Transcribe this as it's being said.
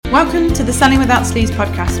Welcome to the Selling Without Sleaze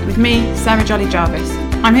podcast with me, Sarah Jolly Jarvis.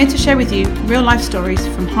 I'm here to share with you real life stories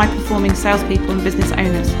from high-performing salespeople and business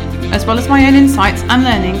owners, as well as my own insights and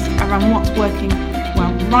learnings around what's working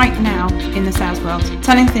well right now in the sales world,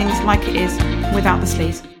 telling things like it is without the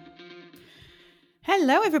sleaze.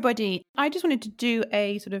 Hello, everybody. I just wanted to do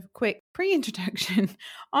a sort of quick pre-introduction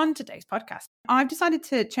on today's podcast. I've decided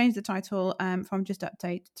to change the title from just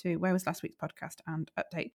update to where was last week's podcast and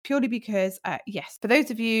update, purely because, yes, for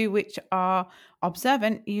those of you which are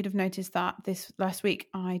observant, you'd have noticed that this last week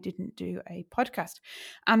I didn't do a podcast.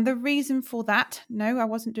 And the reason for that, no, I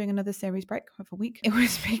wasn't doing another series break of a week. It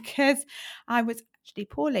was because I was actually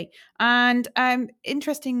poorly. And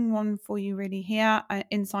interesting one for you really here,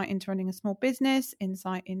 insight into running a small business,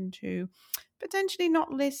 insight into potentially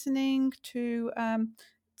not listening to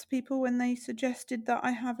people when they suggested that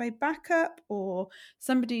I have a backup or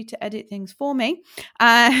somebody to edit things for me,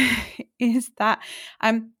 is that,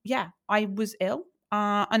 I was ill.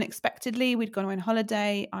 Unexpectedly, we'd gone on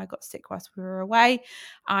holiday. I got sick whilst we were away.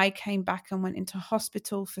 I came back and went into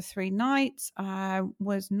hospital for 3 nights. I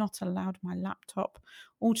was not allowed my laptop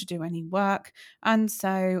or to do any work. And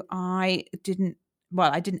so I didn't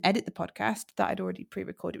edit the podcast that I'd already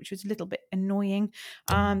pre-recorded, which was a little bit annoying,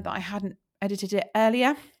 that I hadn't edited it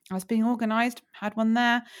earlier. I was being organised, had one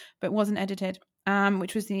there, but wasn't edited,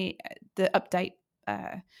 which was the update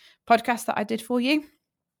podcast that I did for you.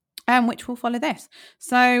 Which will follow this.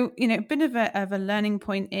 So, a bit of a learning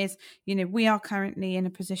point is, we are currently in a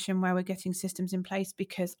position where we're getting systems in place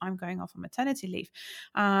because I'm going off on maternity leave.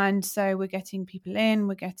 And so we're getting people in,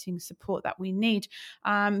 we're getting support that we need.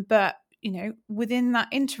 But within that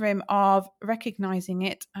interim of recognizing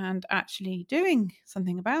it and actually doing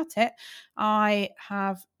something about it, I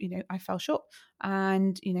fell short.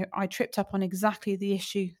 And, I tripped up on exactly the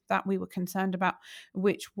issue that we were concerned about,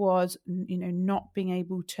 which was, not being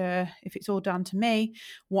able to, if it's all down to me,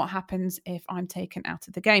 what happens if I'm taken out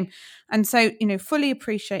of the game? And so, fully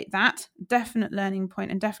appreciate that. Definite learning point,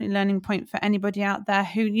 and definitely learning point for anybody out there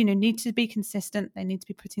who, need to be consistent. They need to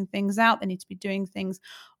be putting things out. They need to be doing things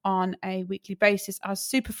on a weekly basis. I was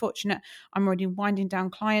super fortunate. I'm already winding down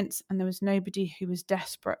clients and there was nobody who was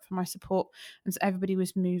desperate for my support. And so everybody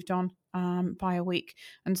was moved on by a week.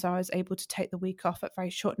 And so I was able to take the week off at very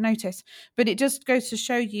short notice. But it just goes to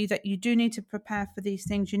show you that you do need to prepare for these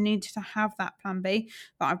things. You need to have that plan B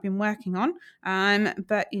that I've been working on.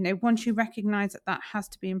 But, once you recognize that has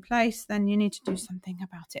to be in place, then you need to do something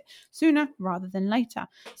about it sooner rather than later.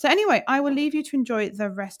 So anyway, I will leave you to enjoy the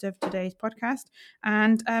rest of today's podcast.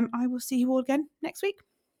 And I will see you all again next week.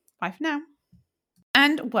 Bye for now.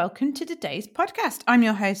 And welcome to today's podcast. I'm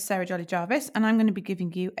your host, Sarah Jolly Jarvis, and I'm going to be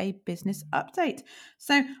giving you a business update.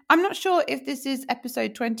 So I'm not sure if this is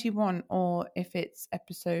episode 21 or if it's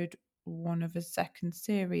episode 1 of a second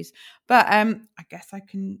series, but I guess I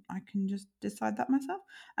can just decide that myself.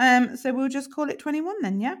 So we'll just call it 21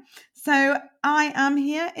 then, yeah? So I am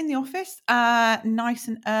here in the office, nice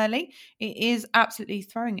and early. It is absolutely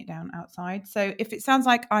throwing it down outside. So if it sounds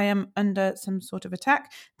like I am under some sort of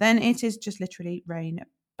attack, then it is just literally rain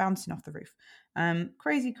bouncing off the roof.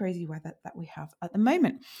 Crazy weather that we have at the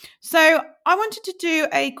moment. So I wanted to do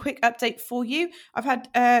a quick update for you. I've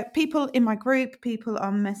had people in my group, people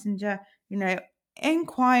on Messenger,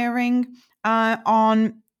 inquiring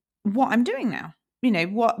on what I'm doing now.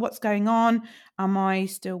 What's going on? Am I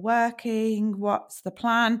still working? What's the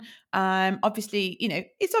plan? Obviously,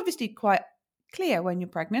 it's obviously quite clear when you're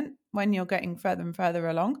pregnant, when you're getting further and further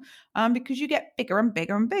along, because you get bigger and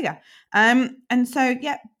bigger and bigger. And so,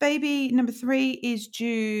 baby number 3 is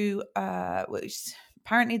due,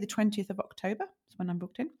 apparently the 20th of October is when I'm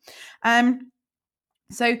booked in.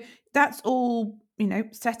 So that's all,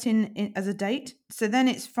 set in as a date. So then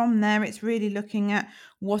it's from there, it's really looking at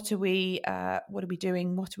what are we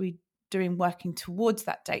doing working towards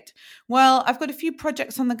that date. Well, I've got a few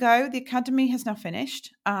projects on the go. The academy has now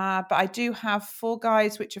finished, but I do have 4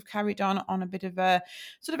 guys which have carried on a bit of a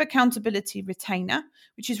sort of accountability retainer,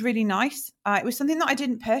 which is really nice. It was something that I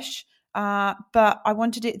didn't push, but I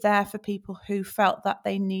wanted it there for people who felt that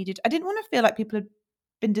they needed. I didn't want to feel like people had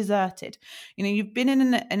been deserted. You've been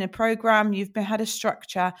in a program, had a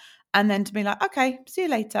structure, and then to be like, okay, see you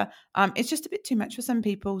later. It's just a bit too much for some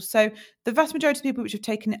people. So the vast majority of people which have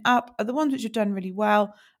taken it up are the ones which have done really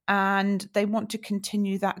well, and they want to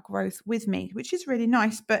continue that growth with me, which is really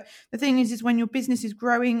nice. But the thing is when your business is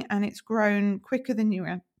growing and it's grown quicker than you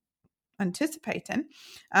were anticipating,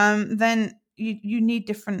 then you need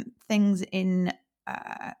different things in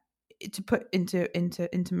to put into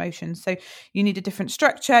motion. So you need a different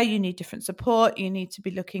structure, you need different support, you need to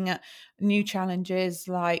be looking at new challenges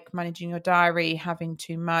like managing your diary, having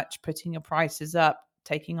too much, putting your prices up,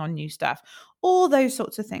 taking on new stuff, all those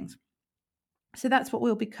sorts of things. So that's what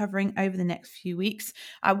we'll be covering over the next few weeks.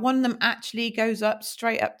 One of them actually goes up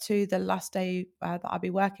straight up to the last day that I'll be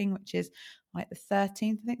working, which is like the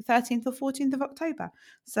 13th, I think 13th or 14th of October.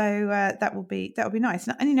 So that will be nice.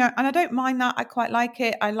 And I don't mind that. I quite like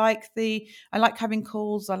it. I like having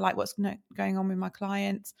calls. I like what's going on with my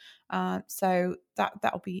clients. So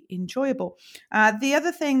that will be enjoyable. The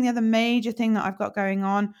other major thing that I've got going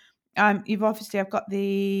on, I've got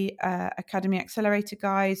the Academy Accelerator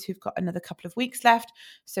guys who've got another couple of weeks left.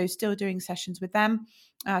 So still doing sessions with them.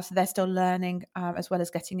 So they're still learning as well as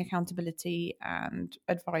getting accountability and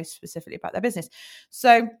advice specifically about their business.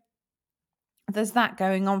 So there's that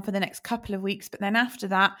going on for the next couple of weeks. But then after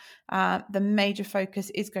that, the major focus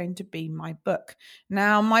is going to be my book.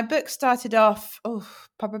 Now, my book started off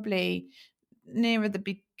probably nearer the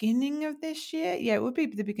beginning of this year. Yeah, it would be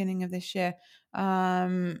the beginning of this year.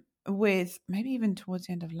 With maybe even towards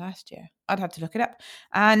the end of last year. I'd have to look it up.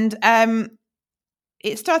 And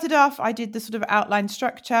it started off, I did the sort of outline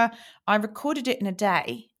structure. I recorded it in a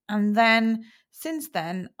day. And then since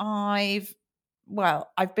then, I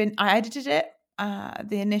edited it.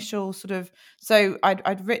 The initial sort of, so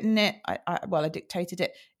I'd written it, I dictated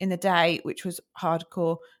it in the day, which was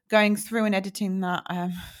hardcore. Going through and editing that,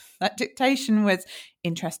 that dictation was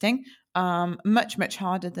interesting, much, much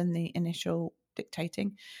harder than the initial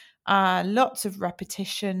dictating. Lots of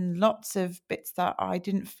repetition, lots of bits that I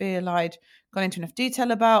didn't feel I'd gone into enough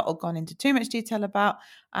detail about or gone into too much detail about.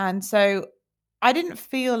 And so I didn't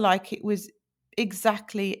feel like it was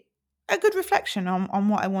exactly a good reflection on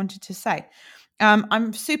what I wanted to say.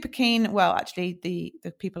 I'm super keen. Well, actually, the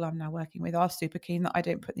people I'm now working with are super keen that I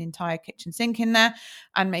don't put the entire kitchen sink in there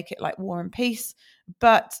and make it like War and Peace.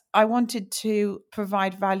 But I wanted to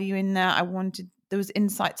provide value in there. There was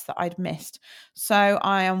insights that I'd missed. So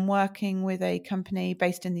I am working with a company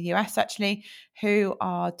based in the US, actually, who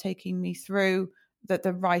are taking me through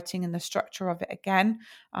the writing and the structure of it again,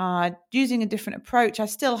 using a different approach. I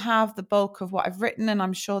still have the bulk of what I've written, and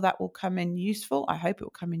I'm sure that will come in useful. I hope it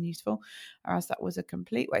will come in useful, or else that was a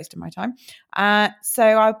complete waste of my time. So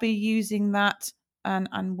I'll be using that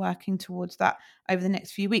and working towards that over the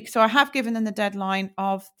next few weeks. So I have given them the deadline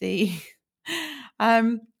of the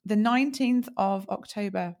 19th of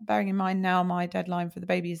October, bearing in mind now my deadline for the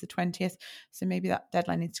baby is the 20th. So maybe that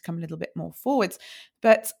deadline needs to come a little bit more forwards.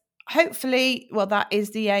 But hopefully, that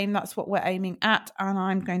is the aim. That's what we're aiming at. And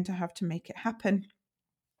I'm going to have to make it happen.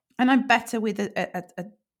 And I'm better with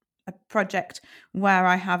a project where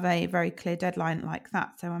I have a very clear deadline like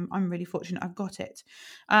that. So I'm really fortunate I've got it.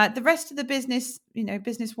 The rest of the business,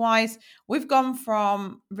 business wise, we've gone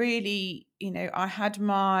from really, I had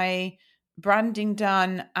my branding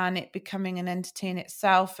done and it becoming an entity in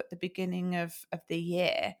itself at the beginning of the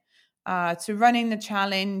year, to running the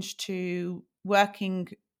challenge, to working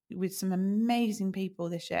with some amazing people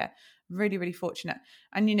this year. Really, really fortunate.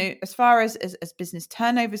 And, as far as business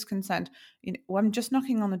turnover is concerned, I'm just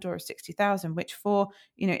knocking on the door of 60,000, which for,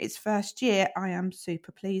 its first year, I am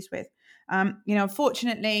super pleased with.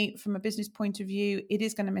 Unfortunately, from a business point of view, it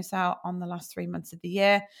is going to miss out on the last 3 months of the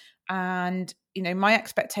year. And, my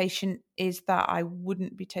expectation is that I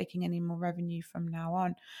wouldn't be taking any more revenue from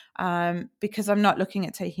now on, because I'm not looking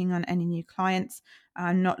at taking on any new clients.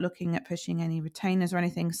 I'm not looking at pushing any retainers or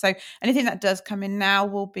anything. So anything that does come in now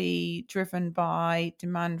will be driven by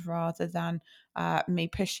demand rather than me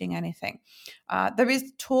pushing anything. There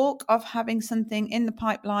is talk of having something in the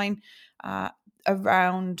pipeline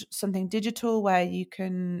around something digital where you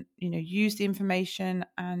can, use the information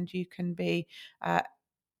and you can be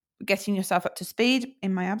getting yourself up to speed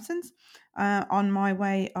in my absence on my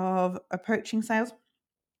way of approaching sales.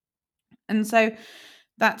 And so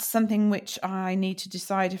that's something which I need to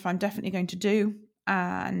decide if I'm definitely going to do,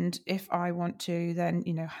 and if I want to, then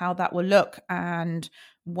how that will look and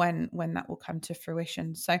when that will come to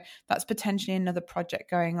fruition. So that's potentially another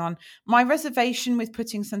project going on. My reservation with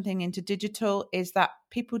putting something into digital is that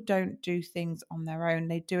people don't do things on their own.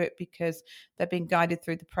 They do it because they're being guided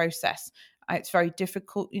through the process. It's very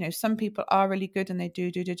difficult. Some people are really good and they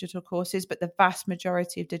do digital courses, but the vast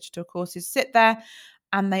majority of digital courses sit there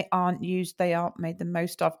and they aren't used, they aren't made the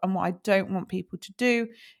most of. And what I don't want people to do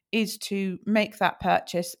is to make that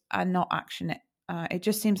purchase and not action it. It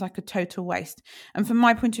just seems like a total waste. And from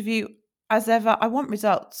my point of view, as ever, I want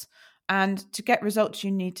results. And to get results,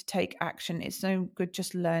 you need to take action. It's no good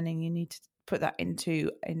just learning. You need to put that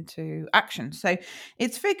into action. So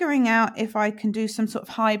it's figuring out if I can do some sort of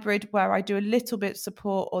hybrid where I do a little bit of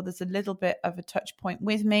support or there's a little bit of a touch point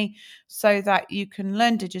with me, so that you can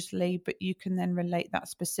learn digitally, but you can then relate that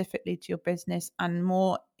specifically to your business and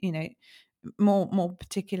more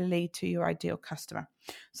particularly to your ideal customer.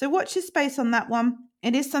 So watch your space on that one.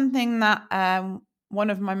 It is something that one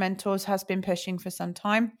of my mentors has been pushing for some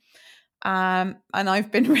time. And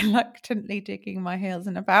I've been reluctantly digging my heels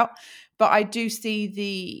in about, but I do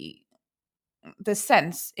see the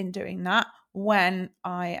sense in doing that when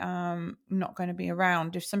I am not going to be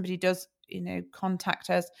around. If somebody does,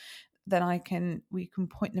 contact us, then we can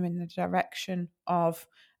point them in the direction of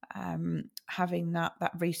having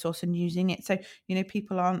that resource and using it. So,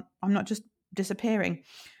 I'm not just disappearing.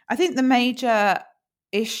 I think the major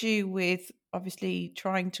issue with obviously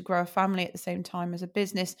trying to grow a family at the same time as a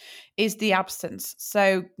business is the absence.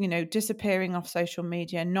 So, disappearing off social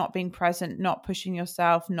media, not being present, not pushing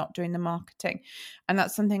yourself, not doing the marketing. And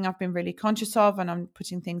that's something I've been really conscious of, and I'm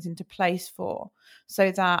putting things into place for,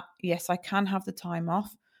 so that, yes, I can have the time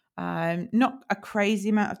off. Not a crazy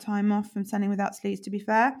amount of time off from Selling Without Sleaze, to be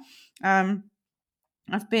fair.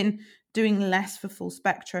 I've been doing less for Full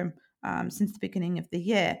Spectrum since the beginning of the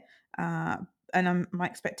year. And my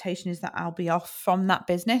expectation is that I'll be off from that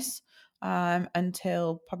business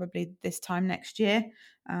until probably this time next year.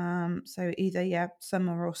 So either,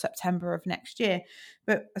 summer or September of next year.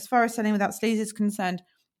 But as far as Selling Without Sleaze is concerned,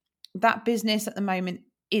 that business at the moment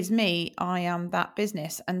is me. I am that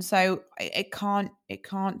business. And so it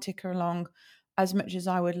can't tick along as much as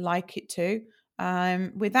I would like it to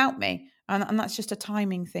without me. And that's just a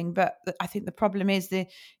timing thing. But I think the problem is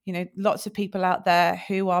lots of people out there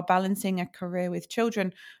who are balancing a career with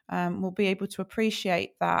children will be able to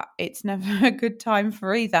appreciate that it's never a good time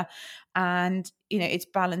for either. And, it's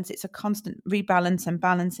balance. It's a constant rebalance and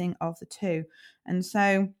balancing of the two. And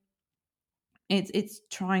so it's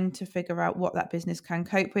trying to figure out what that business can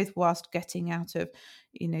cope with whilst getting out of,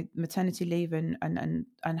 maternity leave and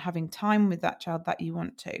having time with that child that you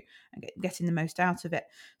want to, and getting the most out of it.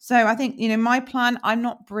 So I think, my plan, I'm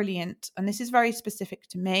not brilliant, and this is very specific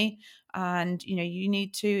to me. And, you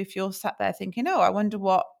need to, if you're sat there thinking, oh, I wonder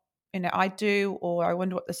what, I do, or I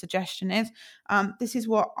wonder what the suggestion is. This is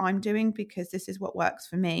what I'm doing because this is what works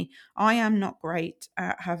for me. I am not great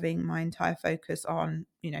at having my entire focus on,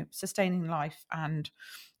 sustaining life and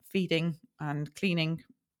feeding and cleaning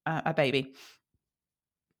a baby.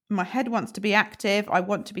 My head wants to be active. I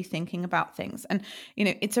want to be thinking about things. And,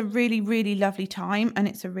 it's a really, really lovely time, and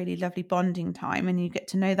it's a really lovely bonding time, and you get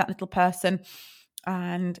to know that little person,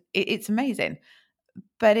 and it's amazing.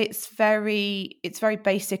 But it's very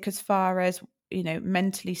basic as far as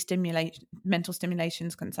mental stimulation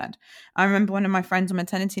is concerned. I remember one of my friends on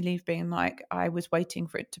maternity leave being like, I was waiting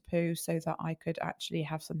for it to poo so that I could actually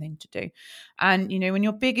have something to do. And when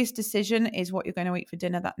your biggest decision is what you're going to eat for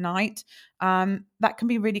dinner that night, that can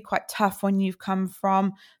be really quite tough when you've come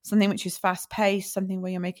from something which is fast paced, something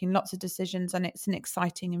where you're making lots of decisions and it's an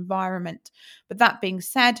exciting environment. But that being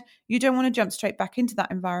said, you don't want to jump straight back into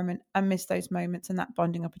that environment and miss those moments and that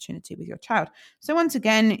bonding opportunity with your child. So once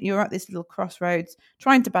again, you're at this little crossroads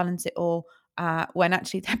trying to balance it all, when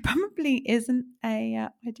actually there probably isn't a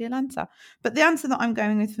ideal answer. But the answer that I'm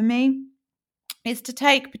going with for me is to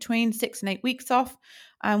take between 6 and 8 weeks off,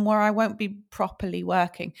 where I won't be properly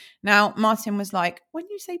working. Now, Martin was like, when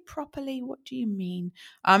you say properly, what do you mean?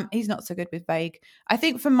 He's not so good with vague. I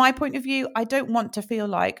think from my point of view, I don't want to feel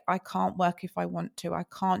like I can't work if I want to. I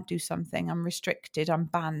can't do something. I'm restricted. I'm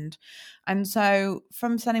banned. And so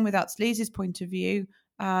from Selling Without Sleaze's point of view,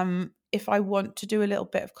 if I want to do a little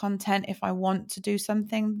bit of content, if I want to do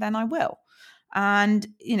something, then I will. And,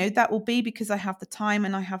 that will be because I have the time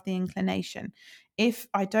and I have the inclination. If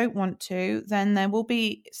I don't want to, then there will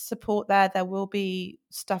be support there. There will be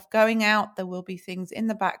stuff going out. There will be things in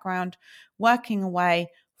the background working away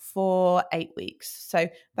for 8 weeks. So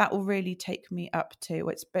that will really take me up to,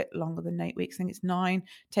 it's a bit longer than 8 weeks. I think it's 9,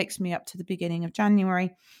 takes me up to the beginning of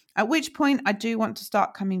January. At which point I do want to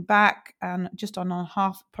start coming back and just on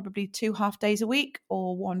probably 2 half days a week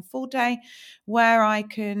or 1 full day, where I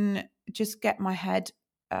can just get my head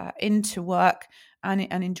into work and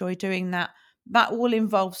enjoy doing that. That will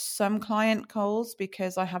involve some client calls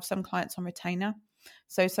because I have some clients on retainer.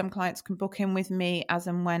 So some clients can book in with me as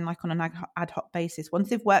and when, like on an ad hoc basis. Once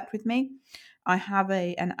they've worked with me, I have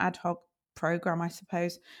an ad hoc program, I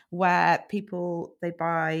suppose, where they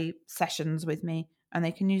buy sessions with me and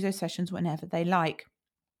they can use those sessions whenever they like.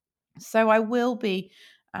 So I will be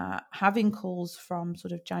having calls from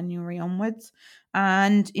sort of January onwards.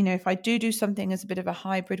 And, if I do something as a bit of a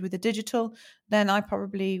hybrid with the digital, then I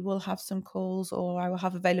probably will have some calls, or I will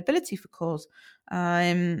have availability for calls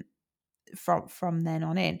from then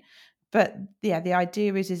on in. But yeah, the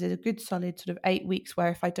idea is a good solid sort of 8 weeks where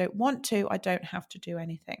if I don't want to, I don't have to do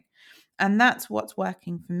anything. And that's what's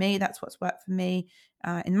working for me. That's what's worked for me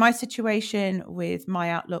in my situation with my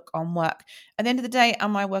outlook on work. At the end of the day,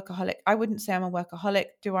 am I a workaholic? I wouldn't say I'm a workaholic.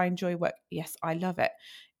 Do I enjoy work? Yes, I love it.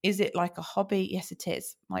 Is it like a hobby? Yes, it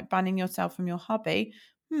is. Like banning yourself from your hobby,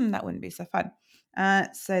 that wouldn't be so fun.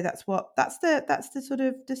 So that's the sort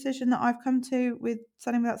of decision that I've come to with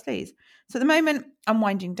Selling Without Sleaze. So at the moment, I'm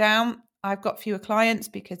winding down. I've got fewer clients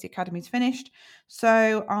because the academy's finished.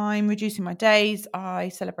 So I'm reducing my days. I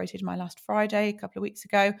celebrated my last Friday a couple of weeks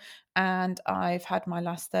ago, and I've had my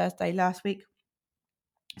last Thursday last week.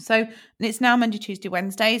 So it's now Monday, Tuesday,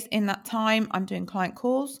 Wednesdays. In that time, I'm doing client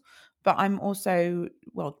calls, but I'm also,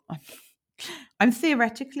 I'm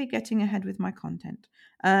theoretically getting ahead with my content.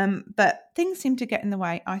 But things seem to get in the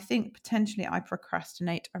way. I think potentially I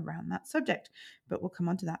procrastinate around that subject, but we'll come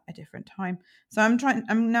on to that a different time. So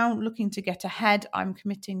I'm now looking to get ahead. I'm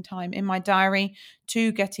committing time in my diary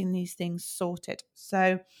to getting these things sorted.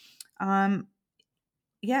 So,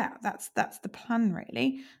 yeah, that's the plan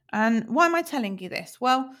really. And why am I telling you this?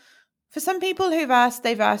 Well, for some people they've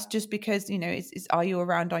asked just because, is are you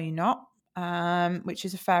around, are you not? Which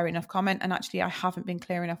is a fair enough comment. And actually I haven't been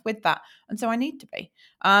clear enough with that. And so I need to be.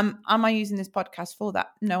 Am I using this podcast for that?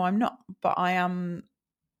 No, I'm not. But I am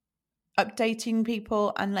updating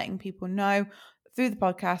people and letting people know through the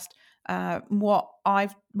podcast what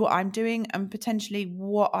I'm doing and potentially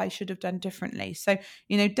what I should have done differently. So,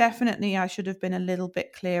 definitely I should have been a little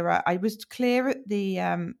bit clearer. I was clear at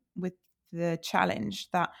the with the challenge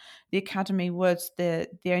that the academy was the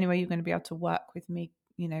only way you're going to be able to work with me,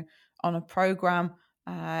 on a program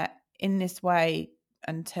in this way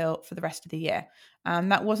until for the rest of the year.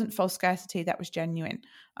 That wasn't false scarcity, that was genuine.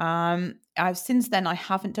 Since then I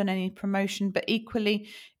haven't done any promotion, but equally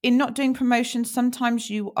in not doing promotion, sometimes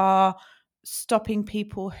you are stopping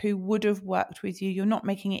people who would have worked with you. You're not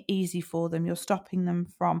making it easy for them. You're stopping them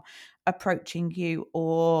from approaching you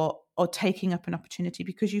or taking up an opportunity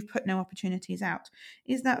because you've put no opportunities out.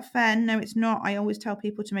 Is that fair? No, it's not. I always tell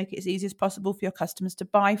people to make it as easy as possible for your customers to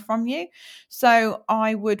buy from you. So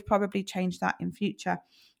I would probably change that in future.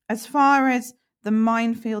 As far as the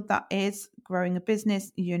minefield that is growing a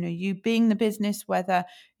business, you being the business, whether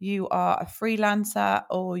you are a freelancer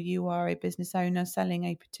or you are a business owner selling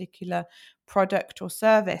a particular product or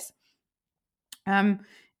service,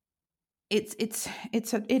 it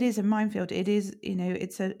is a minefield. It is,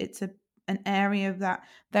 it's an area that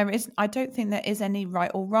I don't think there is any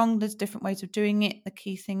right or wrong. There's different ways of doing it. The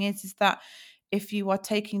key thing is that if you are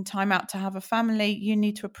taking time out to have a family, you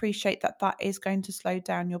need to appreciate that is going to slow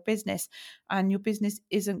down your business, and your business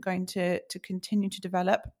isn't going to continue to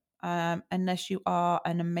develop unless you are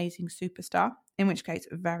an amazing superstar, in which case,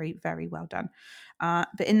 very, very well done.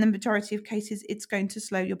 But in the majority of cases, it's going to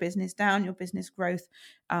slow your business down. Your business growth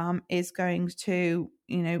is going to,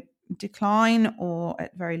 decline or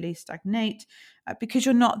at very least stagnate because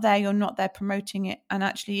you're not there promoting it. And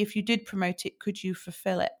actually, if you did promote it, could you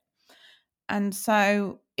fulfill it? And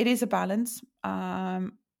so it is a balance.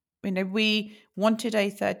 We wanted a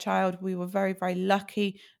third child. We were very, very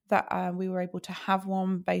lucky that we were able to have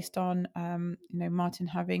one based on, Martin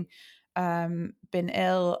having been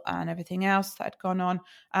ill and everything else that had gone on.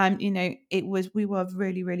 We were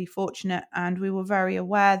really, really fortunate, and we were very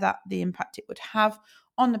aware that the impact it would have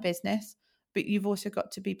on the business. But you've also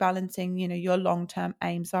got to be balancing, your long-term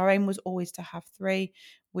aims. Our aim was always to have 3.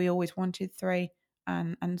 We always wanted 3.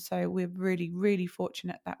 And so we're really, really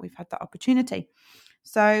fortunate that we've had that opportunity.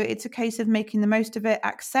 So it's a case of making the most of it,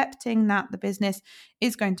 accepting that the business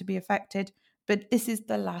is going to be affected, but this is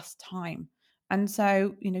the last time. And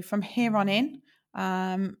so, from here on in,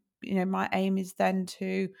 my aim is then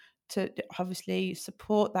to obviously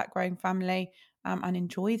support that growing family and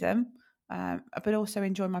enjoy them, but also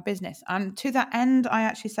enjoy my business. And to that end, I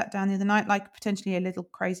actually sat down the other night like potentially a little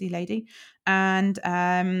crazy lady, and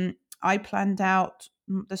I planned out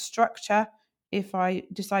the structure. If I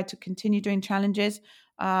decide to continue doing challenges,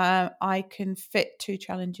 I can fit 2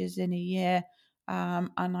 challenges in a year.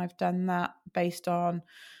 And I've done that based on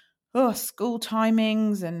school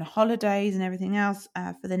timings and holidays and everything else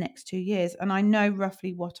for the next 2 years. And I know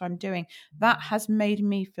roughly what I'm doing. That has made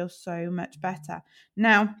me feel so much better.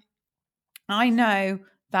 Now, I know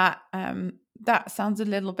that that sounds a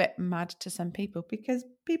little bit mad to some people because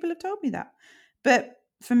people have told me that. But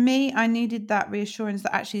for me, I needed that reassurance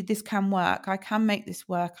that actually this can work. I can make this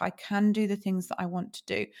work. I can do the things that I want to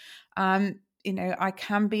do. I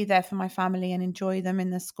can be there for my family and enjoy them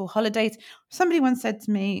in the school holidays. Somebody once said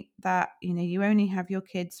to me that, you only have your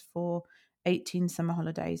kids for 18 summer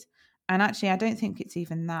holidays. And actually, I don't think it's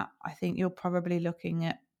even that. I think you're probably looking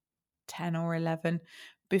at 10 or 11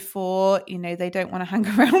 before, they don't want to hang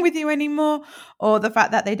around with you anymore, or the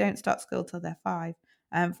fact that they don't start school till they're 4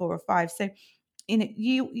 or 5. So,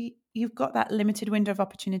 you've got that limited window of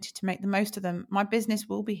opportunity to make the most of them. My business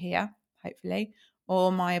will be here, hopefully,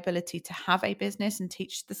 or my ability to have a business and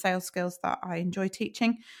teach the sales skills that I enjoy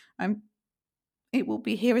teaching. It will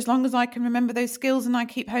be here as long as I can remember those skills and I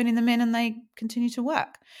keep honing them in and they continue to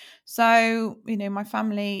work. So, my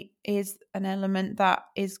family is an element that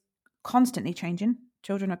is constantly changing.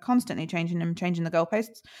 Children are constantly changing and changing the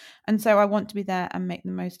goalposts. And so I want to be there and make the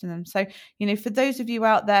most of them. So, for those of you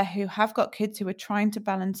out there who have got kids who are trying to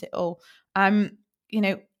balance it all, I'm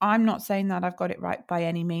not saying that I've got it right by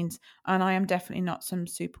any means. And I am definitely not some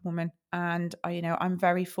superwoman. And, I'm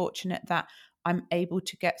very fortunate that I'm able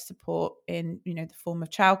to get support in, the form of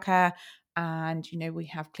childcare. And, we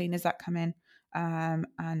have cleaners that come in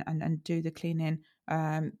and do the cleaning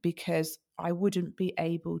because I wouldn't be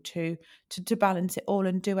able to balance it all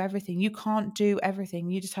and do everything. You can't do everything.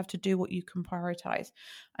 You just have to do what you can prioritize.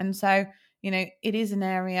 And so, it is an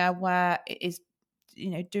area where it is,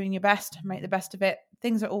 doing your best, make the best of it.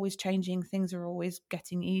 Things are always changing. Things are always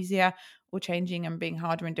getting easier or changing and being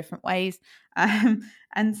harder in different ways. And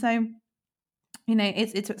so,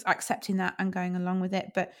 it's accepting that and going along with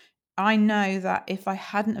it. But I know that if I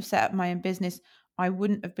hadn't have set up my own business, I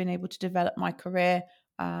wouldn't have been able to develop my career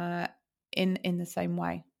in the same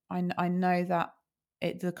way. I know that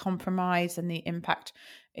the compromise and the impact,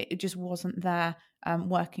 it just wasn't there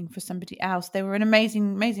working for somebody else. They were an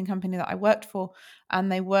amazing company that I worked for,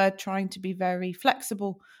 and they were trying to be very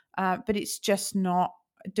flexible, but it's just not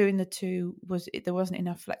doing the two. There wasn't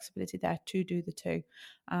enough flexibility there to do the two.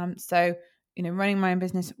 So running my own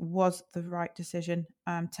business was the right decision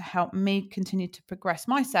to help me continue to progress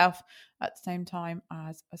myself at the same time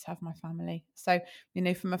as have my family. So,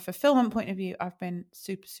 from a fulfillment point of view, I've been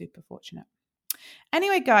super, super fortunate.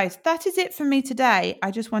 Anyway, guys, that is it for me today.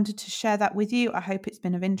 I just wanted to share that with you. I hope it's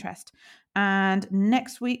been of interest. And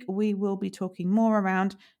next week, we will be talking more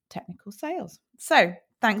around technical sales. So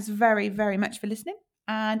thanks very, very much for listening,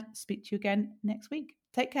 and speak to you again next week.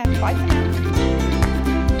 Take care. Bye for now.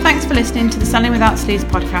 Thanks for listening to the Selling Without Sleaze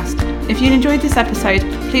podcast. If you enjoyed this episode,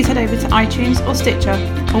 please head over to iTunes or Stitcher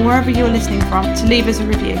or wherever you're listening from to leave us a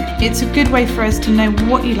review. It's a good way for us to know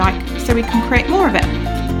what you like so we can create more of it.